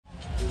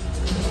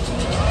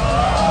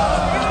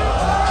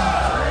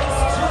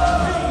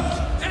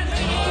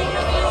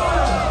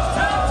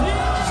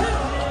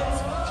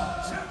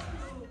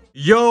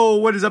Yo,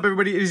 what is up,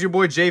 everybody? It is your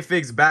boy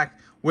JFigs back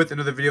with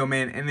another video,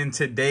 man. And in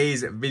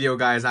today's video,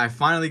 guys, I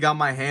finally got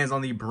my hands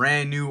on the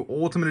brand new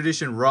Ultimate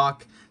Edition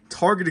Rock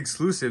Target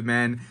exclusive,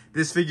 man.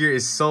 This figure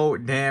is so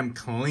damn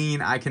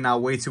clean. I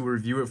cannot wait to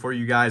review it for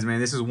you guys, man.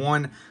 This is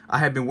one I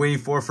have been waiting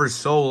for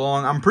so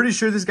long. I'm pretty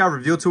sure this got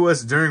revealed to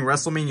us during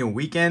WrestleMania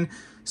weekend,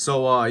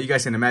 so you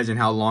guys can imagine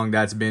how long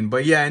that's been.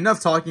 But yeah,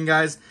 enough talking,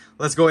 guys.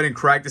 Let's go ahead and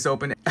crack this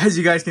open. As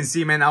you guys can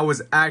see, man, I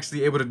was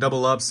actually able to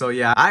double up. So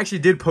yeah, I actually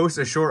did post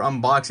a short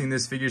unboxing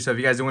this figure. So if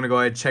you guys do want to go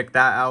ahead and check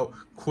that out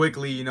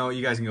quickly, you know,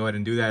 you guys can go ahead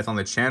and do that. It's on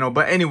the channel.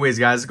 But anyways,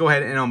 guys, let's go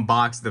ahead and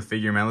unbox the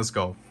figure, man. Let's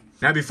go.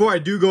 Now, before I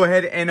do go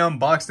ahead and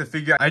unbox the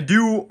figure, I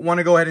do want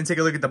to go ahead and take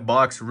a look at the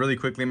box really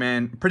quickly,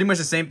 man. Pretty much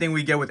the same thing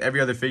we get with every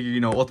other figure, you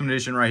know, Ultimate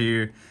Edition right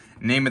here.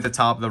 Name at the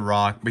top, The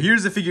Rock. But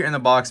here's the figure in the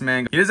box,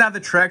 man. He doesn't have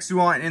the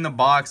tracksuit on in the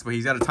box, but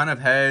he's got a ton of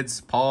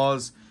heads,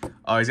 paws.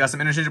 He's got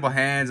some interchangeable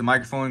hands, a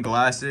microphone,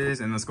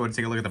 glasses. And let's go ahead and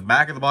take a look at the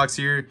back of the box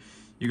here.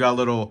 You got a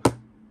little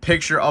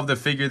picture of the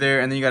figure there,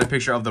 and then you got a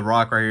picture of The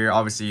Rock right here.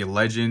 Obviously, a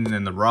legend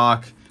and The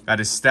Rock. Got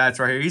his stats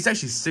right here. He's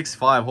actually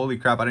 6'5". Holy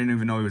crap, I didn't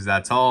even know he was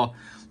that tall.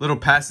 Little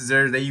passes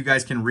there that you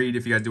guys can read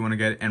if you guys do want to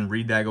get and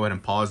read that. Go ahead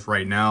and pause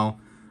right now.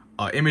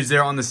 Image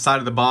there on the side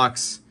of the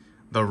box.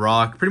 The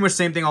Rock. Pretty much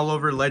same thing all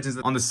over. Legends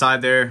on the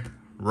side there.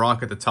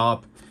 Rock at the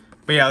top.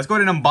 But yeah, let's go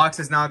ahead and unbox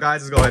this now,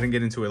 guys. Let's go ahead and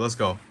get into it. Let's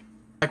go.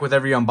 Like with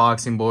every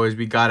unboxing, boys,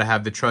 we gotta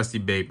have the trusty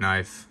babe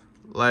knife.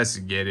 Let's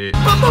get it.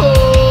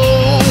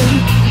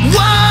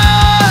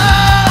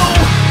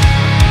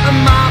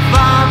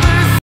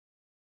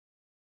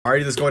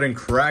 Alrighty, let's go ahead and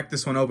crack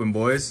this one open,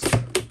 boys.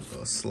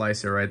 Little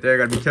slicer right there.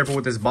 Gotta be careful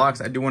with this box.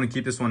 I do want to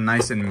keep this one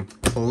nice and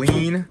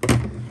clean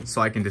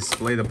so I can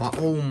display the box.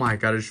 Oh my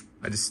god,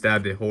 I just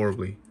stabbed it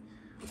horribly.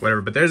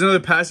 Whatever, but there's another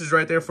passage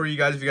right there for you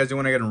guys if you guys do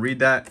want to get and read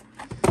that.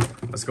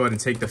 Let's go ahead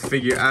and take the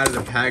figure out of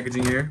the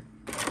packaging here.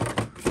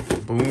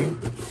 Boom.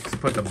 Let's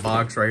put the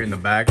box right here in the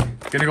back.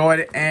 Gonna go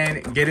ahead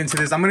and get into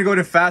this. I'm gonna go ahead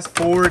and fast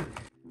forward.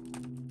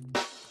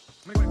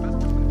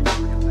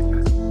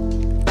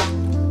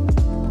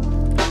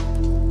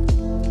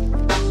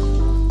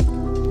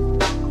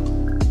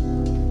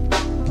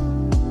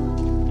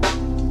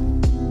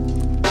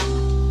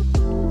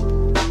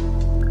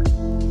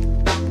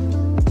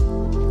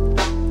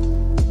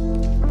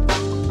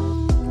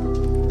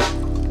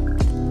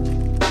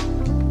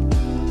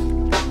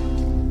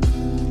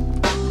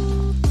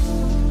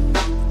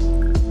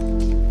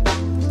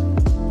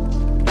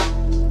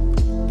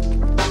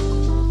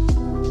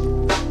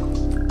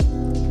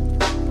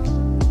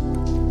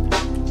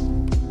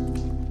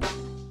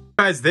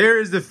 Guys, there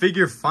is the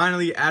figure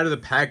finally out of the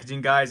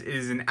packaging, guys. It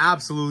is an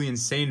absolutely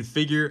insane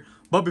figure.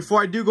 But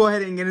before I do go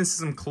ahead and get into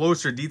some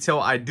closer detail,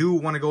 I do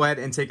want to go ahead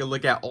and take a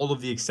look at all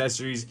of the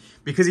accessories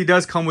because he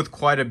does come with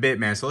quite a bit,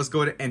 man. So let's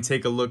go ahead and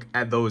take a look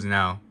at those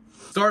now.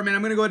 So, alright, man,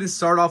 I'm going to go ahead and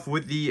start off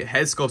with the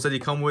head sculpts that he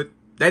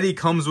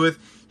comes with.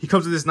 He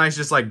comes with this nice,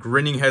 just like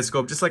grinning head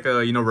sculpt, just like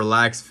a, you know,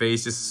 relaxed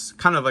face, just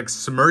kind of like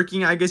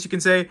smirking, I guess you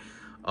can say.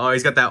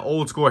 He's got that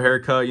old school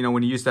haircut, you know,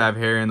 when he used to have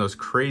hair and those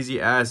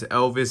crazy ass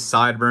Elvis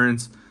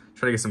sideburns.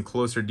 Try to get some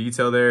closer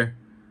detail there.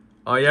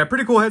 Yeah,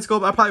 pretty cool head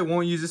sculpt. I probably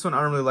won't use this one.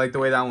 I don't really like the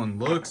way that one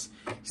looks.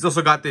 He's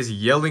also got this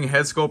yelling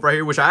head sculpt right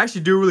here, which I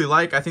actually do really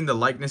like. I think the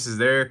likeness is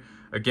there.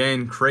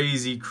 Again,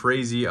 crazy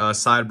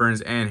sideburns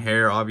and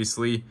hair,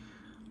 obviously.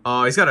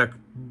 He's got a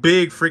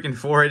big freaking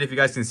forehead, if you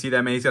guys can see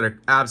that, man. He's got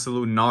an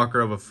absolute knocker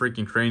of a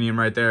freaking cranium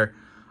right there.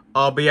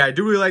 But yeah, I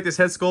do really like this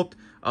head sculpt.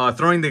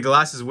 Throwing the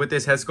glasses with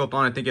this head sculpt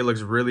on, I think it looks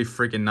really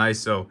freaking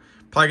nice. So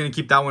probably going to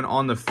keep that one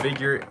on the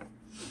figure.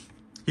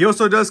 He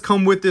also does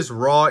come with this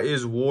Raw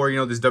is War, you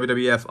know, this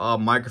WWF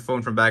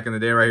microphone from back in the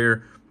day right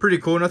here. Pretty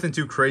cool. Nothing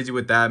too crazy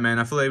with that, man.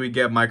 I feel like we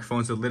get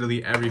microphones to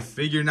literally every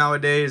figure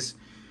nowadays.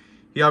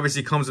 He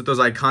obviously comes with those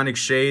iconic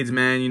shades,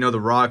 man. You know, The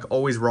Rock,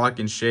 always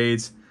rocking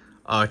shades.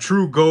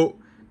 True GOAT.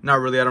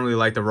 Not really. I don't really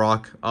like The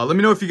Rock. Let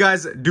me know if you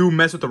guys do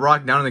mess with The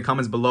Rock down in the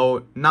comments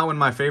below. Not one of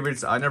my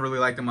favorites. I never really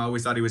liked him. I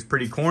always thought he was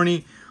pretty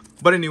corny.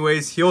 But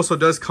anyways, he also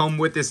does come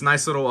with this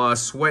nice little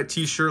sweat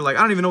t-shirt. Like,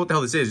 I don't even know what the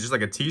hell this is. Just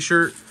like a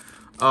t-shirt.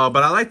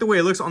 But I like the way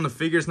it looks on the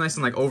figure. It's nice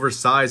and like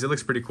oversized. It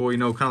looks pretty cool, you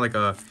know, kind of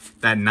like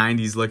that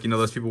 90s look. You know,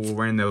 those people were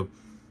wearing the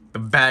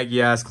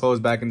baggy ass clothes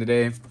back in the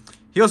day.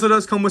 He also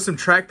does come with some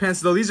track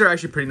pants, though. These are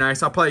actually pretty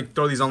nice. I'll probably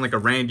throw these on like a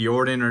Randy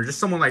Orton or just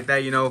someone like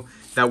that, you know,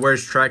 that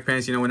wears track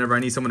pants. You know, whenever I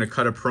need someone to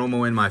cut a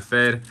promo in my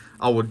Fed,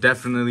 I will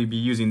definitely be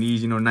using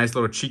these, you know, nice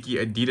little cheeky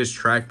Adidas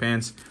track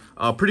pants.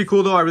 Pretty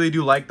cool, though. I really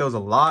do like those a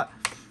lot.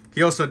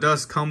 He also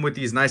does come with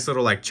these nice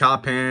little like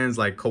chop hands,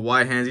 like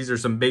Kawhi hands. These are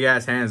some big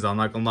ass hands, though, I'm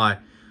not gonna lie.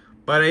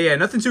 But yeah,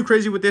 nothing too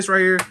crazy with this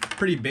right here.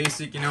 Pretty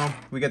basic, you know.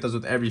 We get those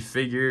with every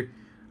figure.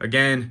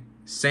 Again,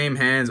 same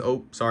hands.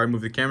 Oh, sorry,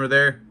 move the camera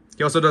there.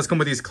 He also does come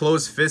with these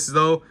closed fists,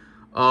 though.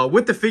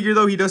 With the figure,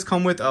 though, he does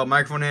come with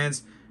microphone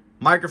hands.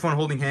 Microphone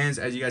holding hands,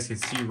 as you guys can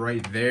see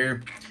right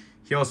there.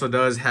 He also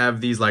does have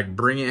these, like,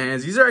 bring it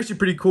hands. These are actually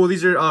pretty cool.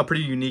 These are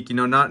pretty unique, you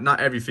know. Not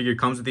every figure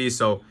comes with these,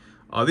 so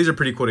these are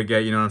pretty cool to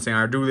get, you know what I'm saying?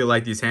 I do really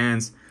like these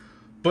hands.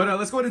 But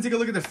let's go ahead and take a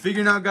look at the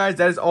figure now, guys.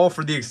 That is all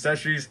for the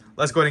accessories.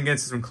 Let's go ahead and get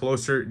into some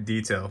closer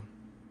detail.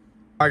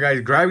 All right,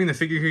 guys, grabbing the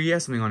figure here. He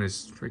has something on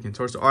his freaking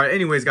torso. All right,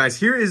 anyways, guys,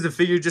 here is the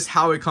figure, just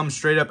how it comes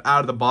straight up out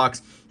of the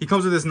box. He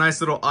comes with this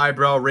nice little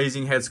eyebrow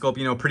raising head sculpt,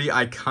 you know, pretty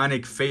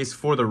iconic face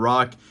for The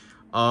Rock.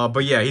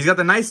 But yeah, he's got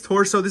the nice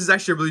torso. This is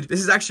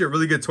actually a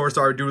really good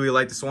torso. I do really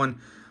like this one.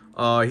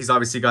 He's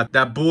obviously got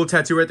that bull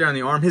tattoo right there on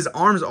the arm. His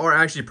arms are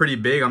actually pretty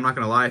big. I'm not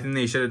gonna lie. I think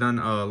they should have done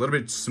a little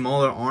bit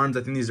smaller arms.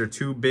 I think these are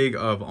too big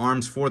of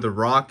arms for The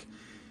Rock.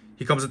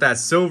 He comes with that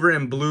silver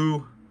and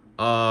blue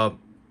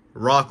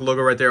Rock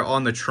logo right there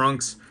on the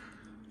trunks.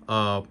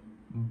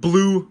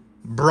 Blue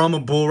Brahma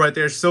bull right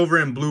there, silver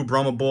and blue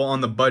Brahma bull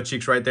on the butt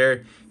cheeks right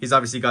there. He's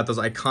obviously got those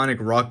iconic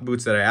Rock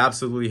boots that I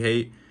absolutely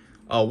hate.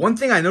 One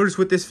thing I noticed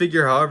with this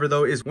figure, however,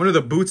 though, is one of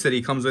the boots that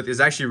he comes with is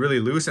actually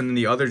really loose, and then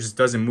the other just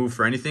doesn't move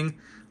for anything.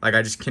 Like,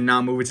 I just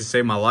cannot move it to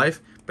save my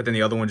life, but then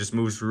the other one just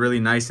moves really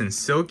nice and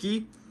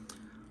silky.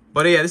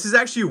 But yeah, this is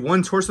actually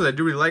one torso that I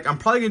do really like. I'm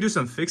probably gonna do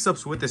some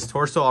fix-ups with this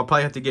torso. I'll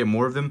probably have to get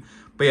more of them.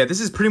 But yeah,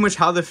 this is pretty much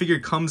how the figure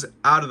comes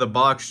out of the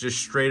box, just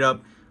straight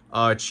up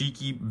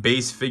cheeky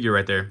base figure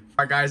right there.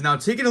 All right, guys, now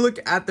taking a look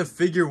at the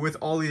figure with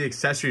all the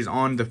accessories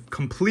on, the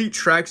complete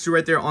tracksuit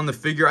right there on the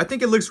figure. I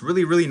think it looks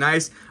really, really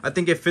nice. I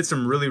think it fits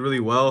him really, really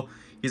well.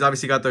 He's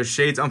obviously got those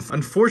shades.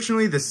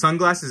 Unfortunately, the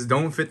sunglasses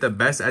don't fit the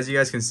best. As you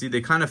guys can see,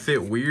 they kind of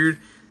fit weird.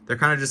 They're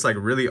kind of just like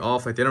really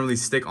off. Like, they don't really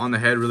stick on the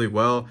head really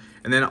well.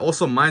 And then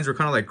also mines were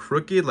kind of like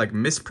crooked, like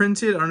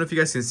misprinted. I don't know if you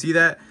guys can see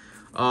that.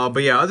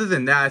 But yeah, other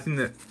than that,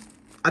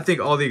 I think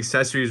all the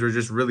accessories were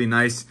just really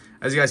nice.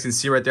 As you guys can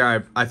see right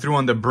there, I threw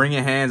on the Bring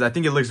It hands. I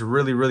think it looks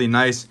really, really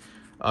nice.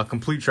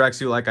 Complete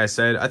tracksuit, like I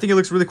said. I think it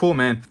looks really cool,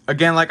 man.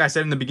 Again, like I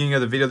said in the beginning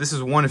of the video, this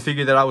is one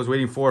figure that I was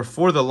waiting for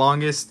the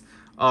longest.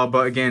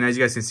 But again, as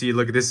you guys can see,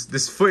 look at this.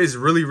 This foot is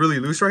really, really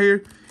loose right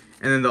here.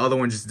 And then the other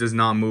one just does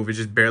not move. It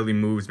just barely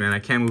moves, man. I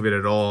can't move it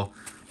at all.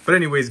 But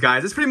anyways,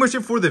 guys, that's pretty much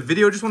it for the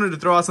video. Just wanted to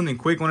throw out something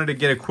quick. Wanted to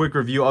get a quick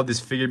review of this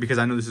figure because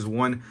I know this is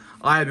one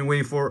I have been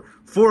waiting for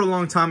a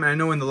long time. And I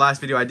know in the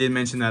last video I did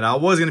mention that I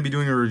was going to be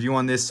doing a review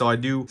on this. So I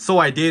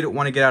did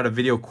want to get out a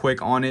video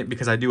quick on it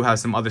because I do have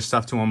some other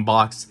stuff to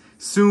unbox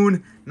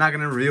soon. Not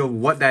going to reveal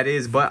what that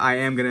is, but I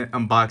am going to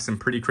unbox some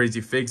pretty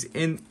crazy figs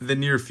in the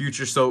near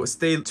future. So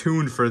stay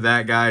tuned for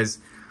that, guys.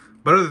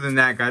 But other than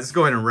that, guys, let's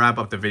go ahead and wrap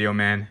up the video,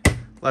 man.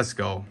 Let's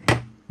go.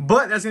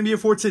 But that's going to be it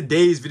for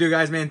today's video,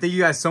 guys, man. Thank you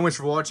guys so much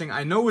for watching.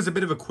 I know it was a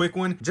bit of a quick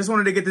one. Just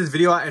wanted to get this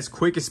video out as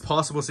quick as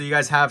possible so you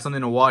guys have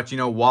something to watch, you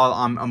know, while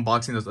I'm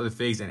unboxing those other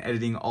figs and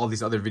editing all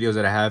these other videos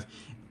that I have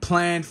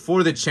planned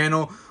for the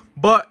channel.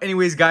 But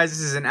anyways, guys,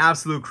 this is an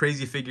absolute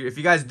crazy figure. If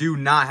you guys do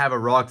not have a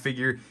Rock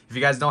figure, if you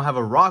guys don't have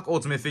a Rock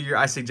Ultimate figure,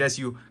 I suggest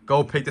you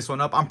go pick this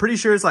one up. I'm pretty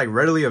sure it's like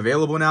readily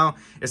available now.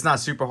 It's not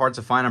super hard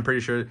to find. I'm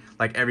pretty sure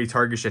like every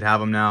Target should have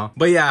them now.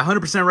 But yeah,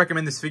 100%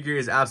 recommend this figure.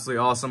 Is absolutely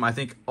awesome. I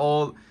think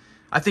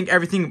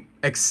everything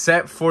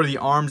except for the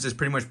arms is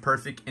pretty much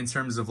perfect in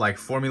terms of like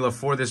formula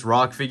for this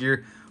Rock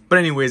figure. But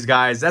anyways,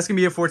 guys, that's gonna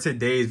be it for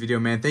today's video,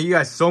 man. Thank you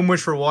guys so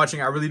much for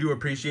watching. I really do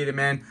appreciate it,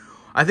 man.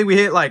 I think we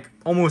hit like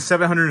almost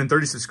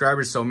 730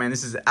 subscribers. So man,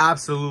 this is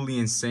absolutely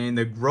insane.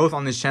 The growth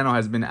on this channel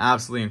has been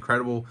absolutely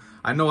incredible.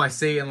 I know I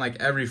say it in like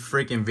every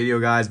freaking video,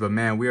 guys, but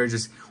man, we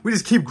just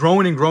keep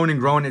growing and growing and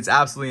growing. It's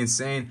absolutely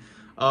insane.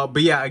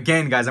 But yeah,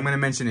 again, guys, I'm going to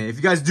mention it. If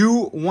you guys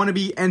do want to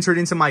be entered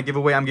into my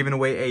giveaway, I'm giving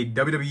away a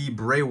WWE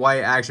Bray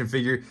Wyatt action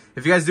figure.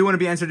 If you guys do want to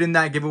be entered in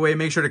that giveaway,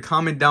 make sure to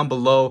comment down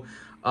below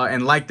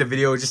and like the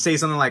video. Just say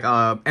something like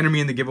enter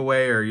me in the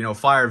giveaway, or, you know,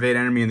 Fire Vid,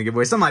 enter me in the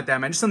giveaway. Something like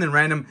that, man. Just something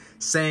random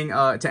saying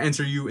to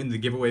enter you in the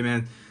giveaway,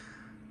 man.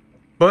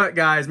 But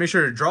guys, make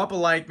sure to drop a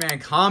like, man,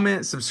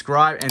 comment,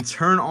 subscribe, and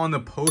turn on the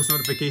post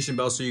notification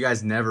bell so you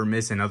guys never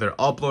miss another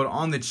upload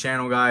on the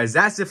channel, guys.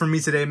 That's it for me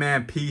today,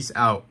 man. Peace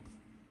out.